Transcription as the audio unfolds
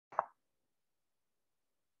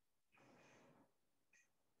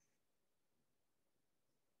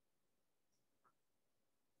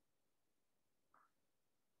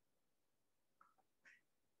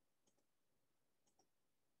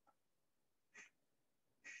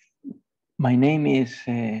My name is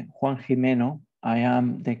Juan Gimeno. I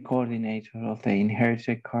am the coordinator of the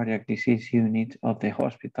Inherited Cardiac Disease Unit of the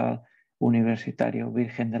Hospital Universitario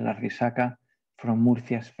Virgen de la Risaca from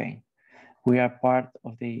Murcia, Spain. We are part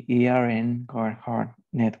of the ERN Heart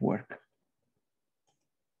Network.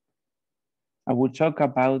 I will talk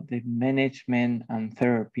about the management and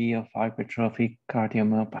therapy of hypertrophic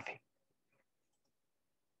cardiomyopathy.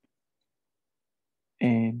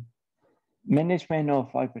 Management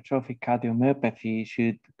of hypertrophic cardiomyopathy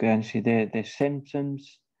should consider the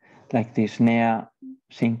symptoms like dyspnea,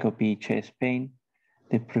 syncope, chest pain,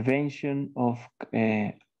 the prevention of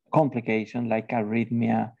complications like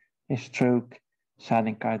arrhythmia, stroke,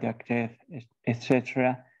 sudden cardiac death,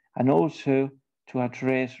 etc., and also to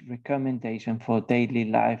address recommendations for daily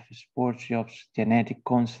life, sports, jobs, genetic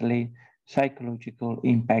counseling, psychological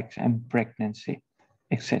impacts, and pregnancy,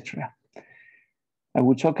 etc. I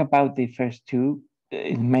will talk about the first two,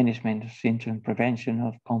 management of symptom prevention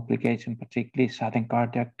of complications, particularly sudden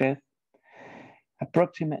cardiac death.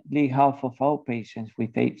 Approximately half of all patients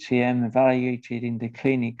with HCM evaluated in the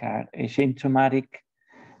clinic are asymptomatic.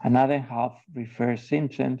 Another half refer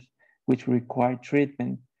symptoms which require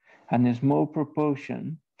treatment, and a small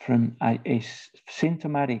proportion from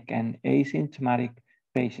symptomatic and asymptomatic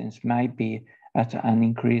patients might be at an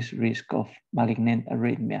increased risk of malignant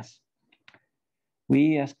arrhythmias.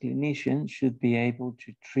 We as clinicians should be able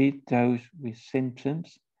to treat those with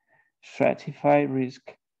symptoms, stratify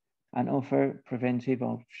risk, and offer preventive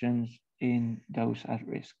options in those at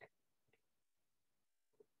risk.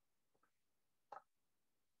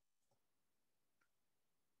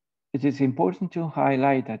 It is important to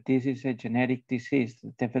highlight that this is a genetic disease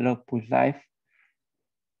that develops with life.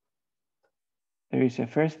 There is a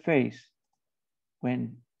first phase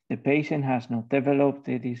when the patient has not developed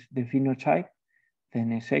the phenotype,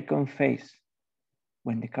 then a second phase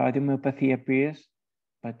when the cardiomyopathy appears,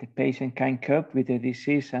 but the patient can cope with the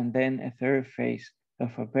disease, and then a third phase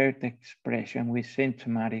of overt expression with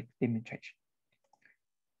symptomatic limitation.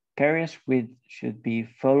 Carriers should be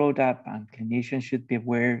followed up, and clinicians should be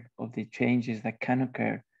aware of the changes that can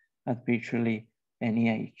occur at virtually any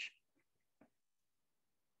age.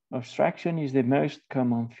 Obstruction is the most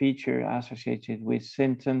common feature associated with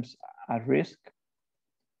symptoms at risk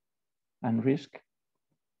and risk.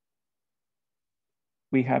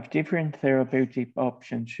 We have different therapeutic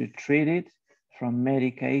options to treat it, from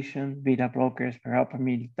medication, beta blockers,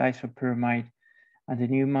 verapamil, disopyramide, and the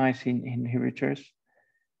new myosin inhibitors,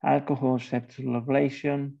 alcohol septal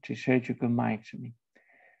ablation to surgical myectomy.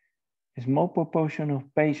 A small proportion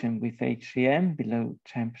of patients with HCM, below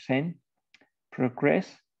 10%,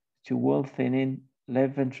 progress to wall thinning,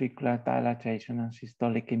 left ventricular dilatation, and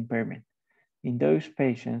systolic impairment. In those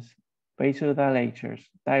patients, vasodilators,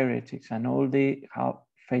 diuretics, and all the heart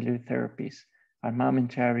failure therapies,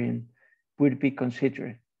 armamentarium, would be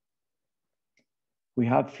considered. We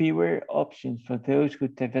have fewer options for those who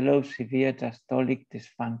develop severe diastolic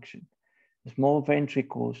dysfunction. Small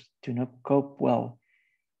ventricles do not cope well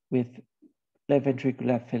with left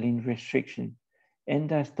ventricular filling restriction.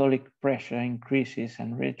 End diastolic pressure increases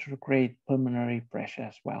and retrograde pulmonary pressure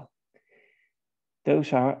as well.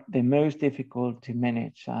 Those are the most difficult to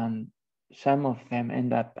manage, and some of them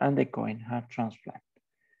end up undergoing heart transplant.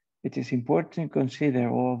 It is important to consider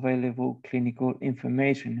all available clinical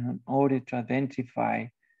information in order to identify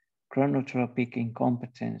chronotropic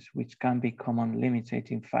incompetence, which can become a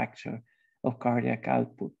limiting factor of cardiac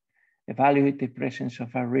output. Evaluate the presence of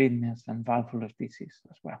arrhythmias and valvular disease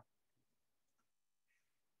as well.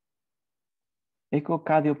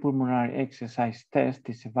 Echocardiopulmonary exercise test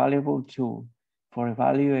is a valuable tool for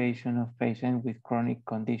evaluation of patients with chronic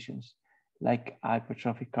conditions like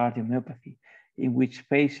hypertrophic cardiomyopathy, in which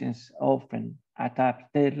patients often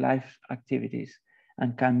adapt their life activities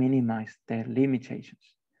and can minimize their limitations.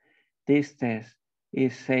 This test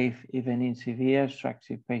is safe even in severe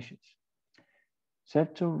obstructive patients.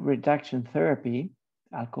 Septal reduction therapy,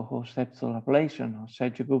 alcohol septal ablation, or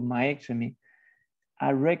surgical myectomy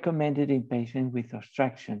are recommended in patients with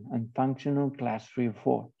obstruction and functional class 3 or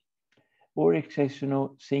 4, or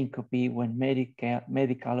exceptional syncope when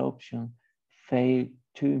medical options fail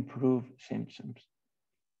to improve symptoms.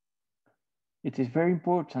 It is very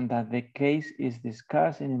important that the case is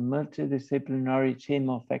discussed in a multidisciplinary team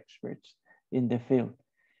of experts in the field,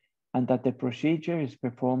 and that the procedure is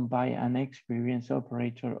performed by an experienced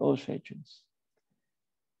operator or surgeons.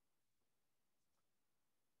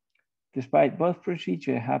 Despite both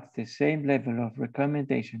procedures have the same level of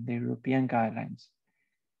recommendation, the European guidelines,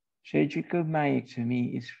 surgical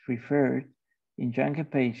myectomy is preferred in younger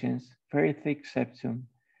patients, very thick septum,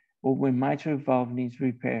 or when mitral valve needs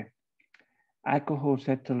repair. alcohol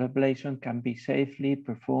septal ablation can be safely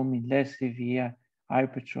performed in less severe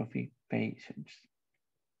hypertrophic patients.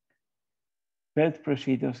 Both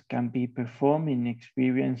procedures can be performed in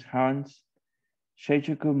experienced hands.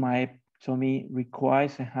 Surgical myectomy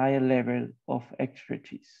requires a higher level of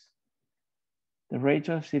expertise. The rate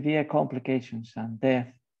of severe complications and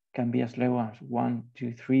death can be as low as 1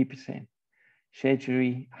 to 3%.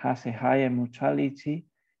 Surgery has a higher mortality,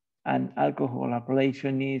 and alcohol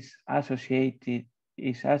ablation is associated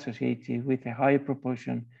with a higher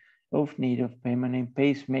proportion of need of permanent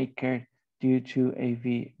pacemaker due to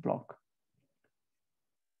AV block.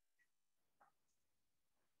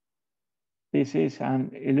 This is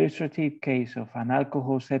an illustrative case of an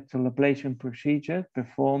alcohol septal ablation procedure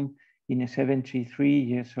performed in a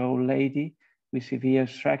 73-year-old lady with severe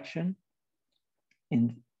obstruction.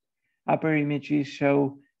 In upper images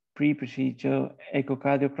show pre-procedure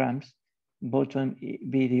echocardiograms, bottom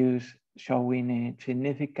videos showing a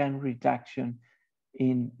significant reduction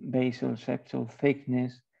in basal septal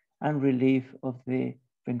thickness and relief of the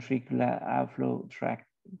ventricular outflow tract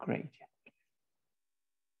gradient.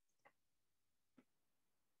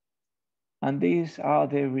 And these are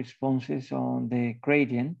the responses on the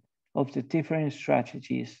gradient of the different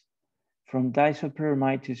strategies from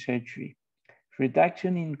disopyramide to surgery.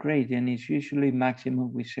 Reduction in gradient is usually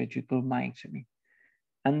maximum with surgical myectomy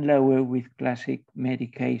and lower with classic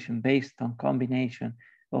medication based on combination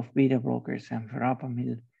of beta blockers and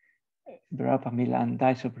verapamil and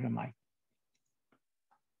disopyramide.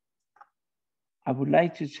 I would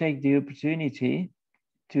like to take the opportunity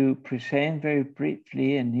to present very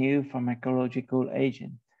briefly a new pharmacological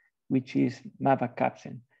agent, which is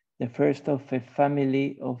mavacamten, the first of a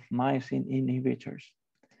family of myosin inhibitors.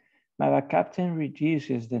 Mavacamten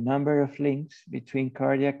reduces the number of links between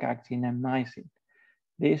cardiac actin and myosin.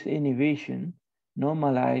 This inhibition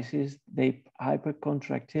normalizes the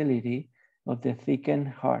hypercontractility of the thickened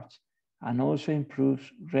heart and also improves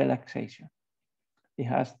relaxation. It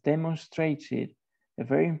has demonstrated a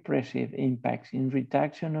very impressive impact in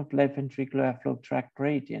reduction of left ventricular outflow tract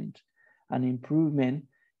gradient and improvement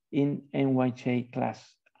in NYHA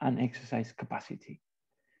class and exercise capacity.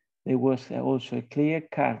 There was also a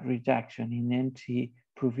clear-cut reduction in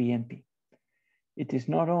NT-proBNP. It is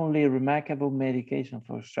not only a remarkable medication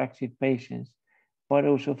for obstructive patients, but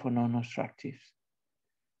also for non-obstructives.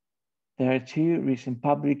 There are two recent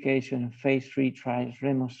publications of phase 3 trials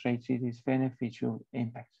demonstrating its beneficial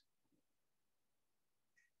impacts.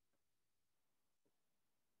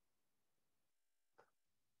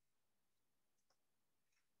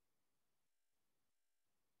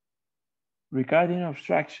 Regarding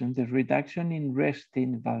obstruction, the reduction in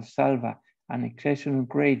resting Valsalva and exertional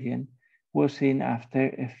gradient was seen after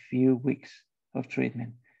a few weeks of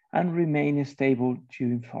treatment and remained stable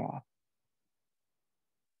during follow-up.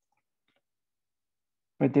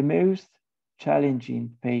 But the most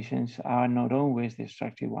challenging patients are not always the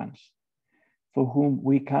obstructive ones, for whom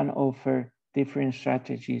we can offer different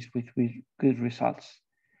strategies with good results.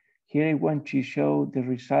 Here I want to show the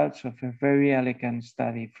results of a very elegant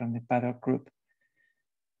study from the PADOC group.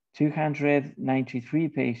 293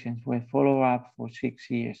 patients were followed up for 6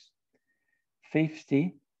 years.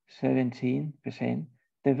 17%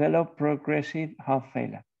 developed progressive heart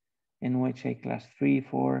failure, NYHA class 3,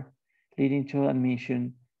 4, leading to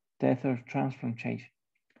admission, death, or transplantation.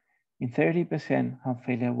 In 30%, heart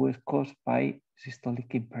failure was caused by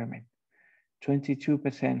systolic impairment.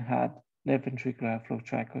 22% had left ventricular outflow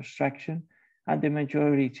tract obstruction, and the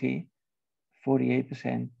majority,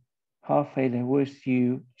 48%, heart failure was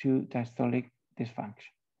due to diastolic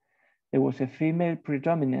dysfunction. There was a female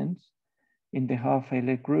predominance in the heart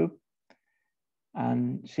failure group,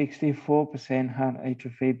 and 64% had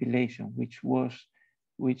atrial fibrillation,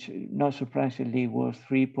 which not surprisingly was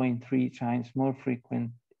 3.3 times more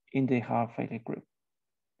frequent in the heart failure group.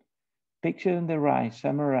 Picture on the right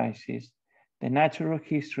summarizes the natural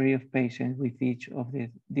history of patients with each of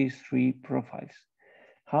these three profiles.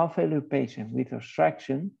 Heart failure patients with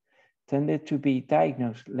obstruction tended to be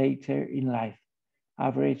diagnosed later in life,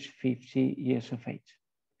 average 50 years of age.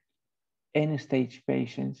 End-stage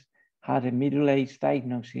patients had a middle-age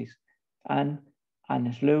diagnosis and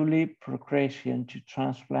a slowly progression to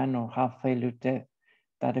transplant or heart failure death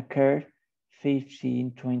that occurred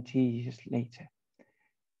 15, 20 years later.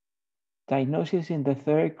 Diagnosis in the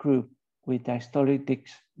third group with diastolic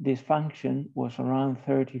dysfunction was around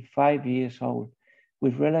 35 years old,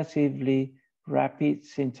 with relatively rapid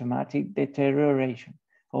symptomatic deterioration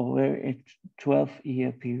over a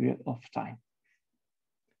 12-year period of time.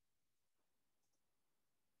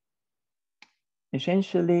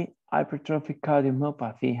 Essentially, hypertrophic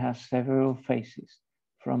cardiomyopathy has several phases,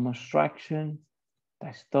 from obstruction,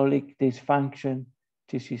 diastolic dysfunction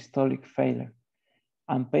to systolic failure,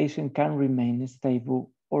 and patient can remain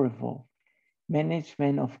stable or evolve.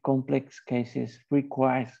 Management of complex cases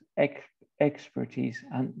requires expertise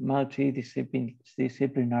and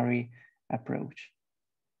multidisciplinary approach.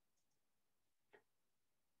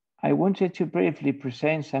 I wanted to briefly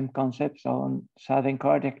present some concepts on sudden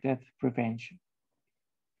cardiac death prevention.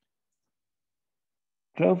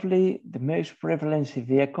 Globally, the most prevalent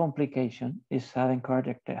severe complication is sudden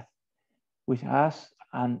cardiac death, which has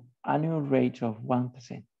an annual rate of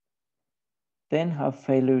 1%. Then heart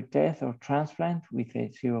failure death or transplant with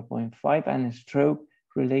a 0.5 and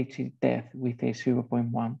stroke-related death with a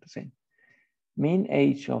 0.1%. Mean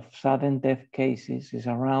age of sudden death cases is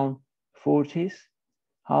around 40s,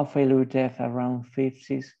 heart failure death around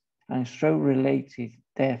 50s, and stroke-related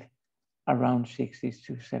death around 60s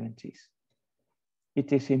to 70s.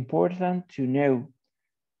 It is important to know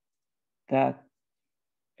that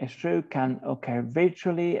a stroke can occur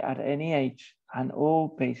virtually at any age, and all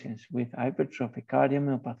patients with hypertrophic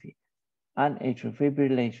cardiomyopathy and atrial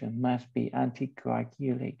fibrillation must be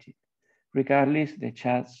anticoagulated, regardless the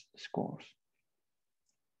CHADS scores.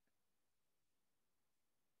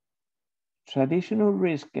 Traditional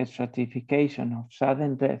risk stratification of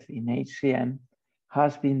sudden death in HCM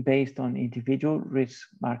has been based on individual risk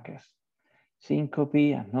markers, syncope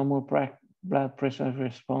and normal blood pressure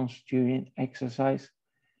response during exercise,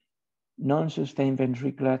 non-sustained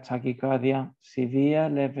ventricular tachycardia, severe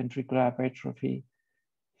left ventricular hypertrophy,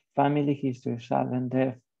 family history of sudden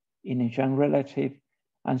death in a young relative,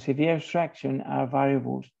 and severe obstruction are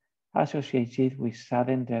variables associated with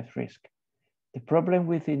sudden death risk. The problem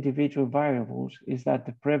with individual variables is that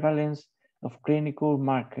the prevalence of clinical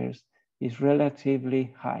markers is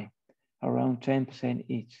relatively high, around 10%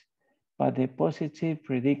 each, but the positive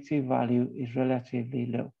predictive value is relatively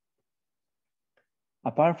low.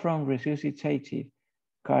 Apart from resuscitative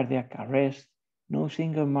cardiac arrest, no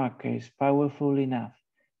single marker is powerful enough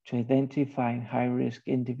to identify high-risk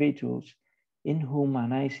individuals in whom an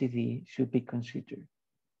ICD should be considered.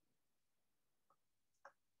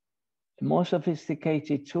 The most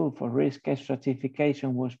sophisticated tool for risk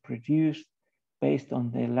stratification was produced based on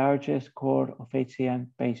the largest cohort of HCM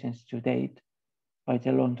patients to date by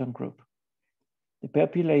the London Group. The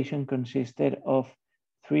population consisted of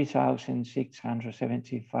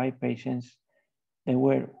 3,675 patients. There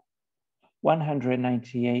were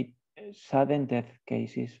 198 sudden death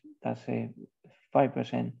cases, that's a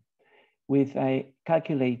 5%, with a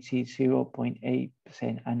calculated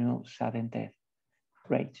 0.8% annual sudden death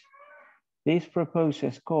rate. This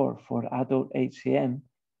proposed score for adult HCM,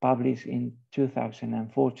 published in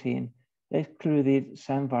 2014, excluded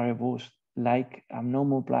some variables like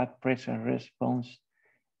abnormal blood pressure response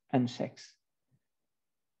and sex,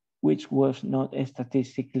 which was not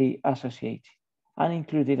statistically associated, and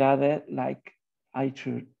included other like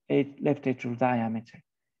left atrial diameter.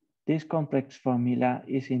 This complex formula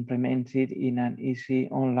is implemented in an easy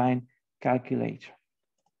online calculator.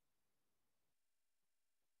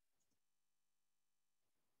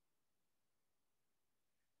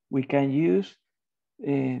 We can use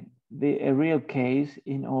a real case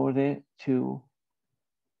in order to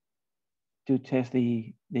test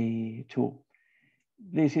the tool.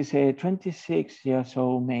 This is a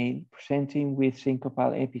 26-year-old male presenting with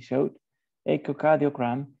syncopal episode.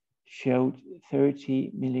 Echocardiogram showed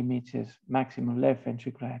 30 millimeters maximum left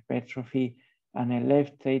ventricular hypertrophy and a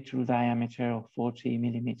left atrial diameter of 40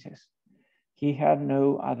 millimeters. He had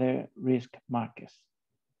no other risk markers.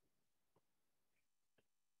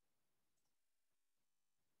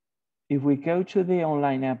 If we go to the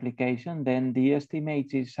online application, then the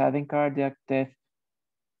estimated sudden cardiac death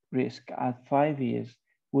risk at 5 years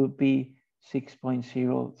will be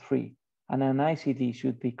 6.03, and an ICD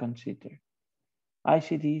should be considered.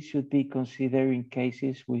 ICD should be considered in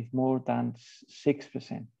cases with more than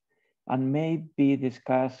 6% and may be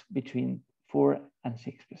discussed between 4 and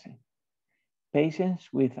 6%. Patients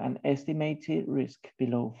with an estimated risk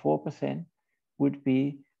below 4% would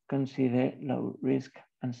be considered low risk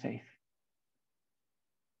and safe.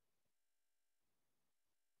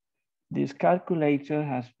 This calculator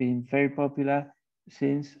has been very popular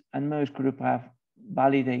since, and most groups have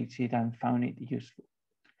validated and found it useful.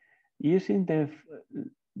 Using the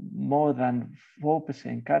more than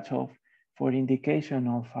 4% cutoff for indication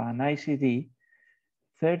of an ICD,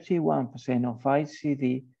 31% of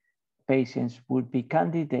ICD patients would be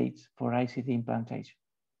candidates for ICD implantation.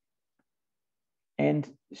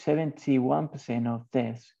 And 71% of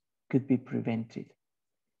deaths could be prevented.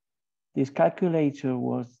 This calculator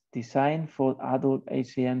was designed for adult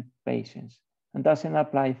HCM patients and doesn't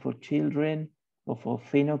apply for children or for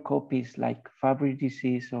phenocopies like Fabry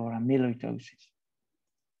disease or amyloidosis.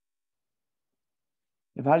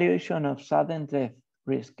 Evaluation of sudden death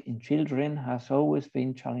risk in children has always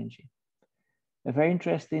been challenging. A very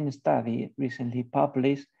interesting study recently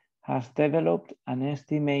published has developed an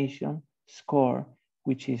estimation score,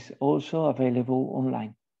 which is also available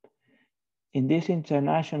online. In this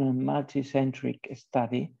international multicentric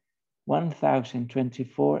study,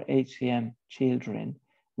 1,024 HCM children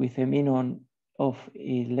with a minimum of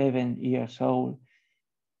 11 years old,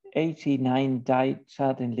 89 died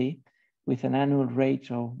suddenly with an annual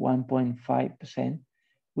rate of 1.5%,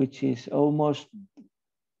 which is almost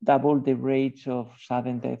double the rate of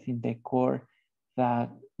sudden death in the core that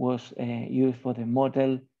was used for the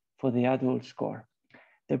model for the adult score.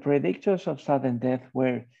 The predictors of sudden death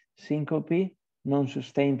were syncope,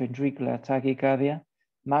 non-sustained ventricular tachycardia,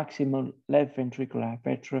 maximal left ventricular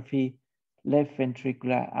hypertrophy, left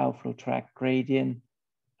ventricular outflow tract gradient,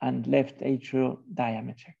 and left atrial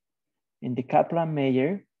diameter. In the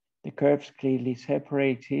Kaplan-Meier, the curves clearly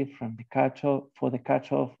separated from the cutoff for the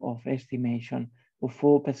cutoff of estimation of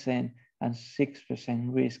 4% and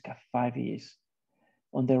 6% risk at 5 years.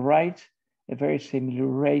 On the right, a very similar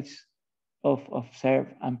rates of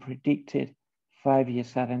observed and predicted 5-year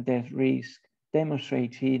sudden death risk,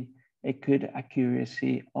 demonstrating a good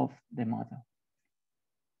accuracy of the model.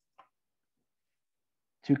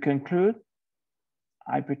 To conclude,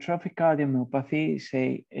 hypertrophic cardiomyopathy is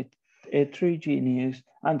a heterogeneous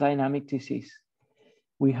and dynamic disease.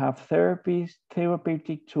 We have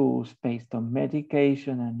therapeutic tools based on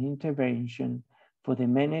medication and intervention for the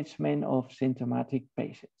management of symptomatic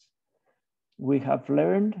patients. We have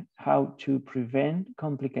learned how to prevent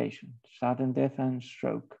complications, sudden death and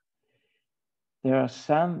stroke. There are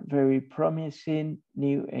some very promising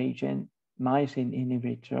new agent myosin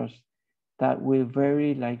inhibitors that will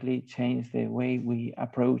very likely change the way we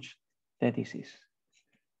approach the disease.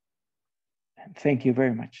 And thank you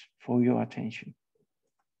very much for your attention.